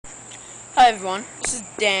Hi everyone, this is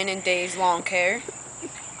Dan and Dave's Lawn Care.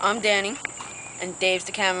 I'm Danny, and Dave's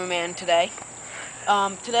the cameraman today.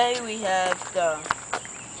 Today we have the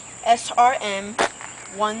SRM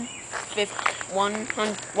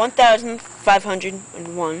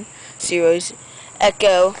 1501 series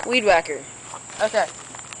Echo Weed Whacker. Okay,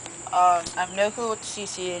 I have no clue what the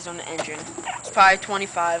CC is on the engine. It's probably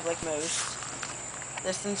 25 like most.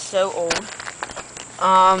 This thing's so old.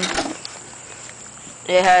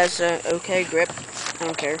 It has an okay grip. I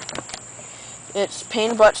don't care. It's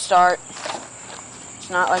pain butt start. It's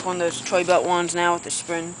not like one of those toy belt ones now with the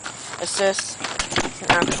spring assist. It's an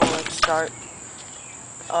actual like start.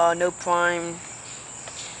 No prime,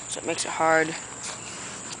 so it makes it hard.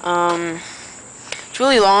 It's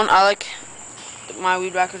really long. I like my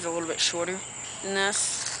weed whacker's a little bit shorter than this.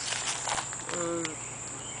 So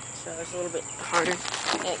it's a little bit harder.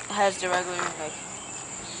 It has the regular like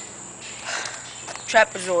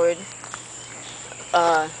trapezoid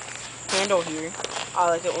handle here.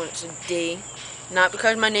 I like it when it's a D. Not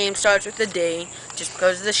because my name starts with a D, just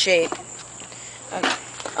because of the shape.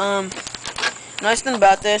 Nice thing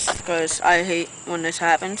about this, because I hate when this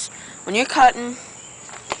happens, when you're cutting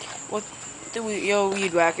with your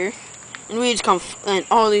weed whacker, and weeds come, and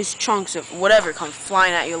all these chunks of whatever come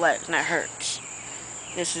flying at your legs, and that hurts.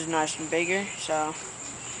 This is nice and bigger, so,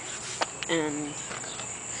 and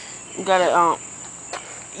we got a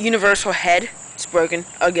universal head. It's broken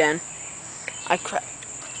again.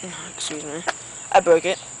 Excuse me. I broke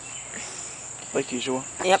it. Like usual.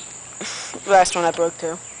 Yep. Last one I broke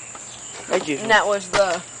too. Like usual. And that was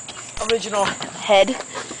the original head.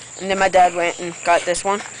 And then my dad went and got this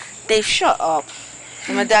one. Dave, shut up.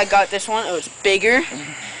 And my dad got this one. It was bigger.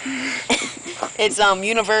 It's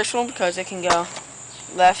universal because it can go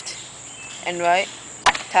left and right.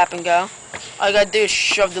 Tap and go. All you gotta do is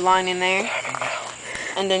shove the line in there.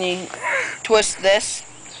 And then you twist this.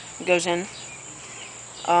 It goes in.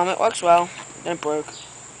 It works well. Then it broke.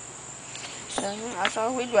 So that's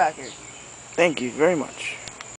our weed whacker. Thank you very much.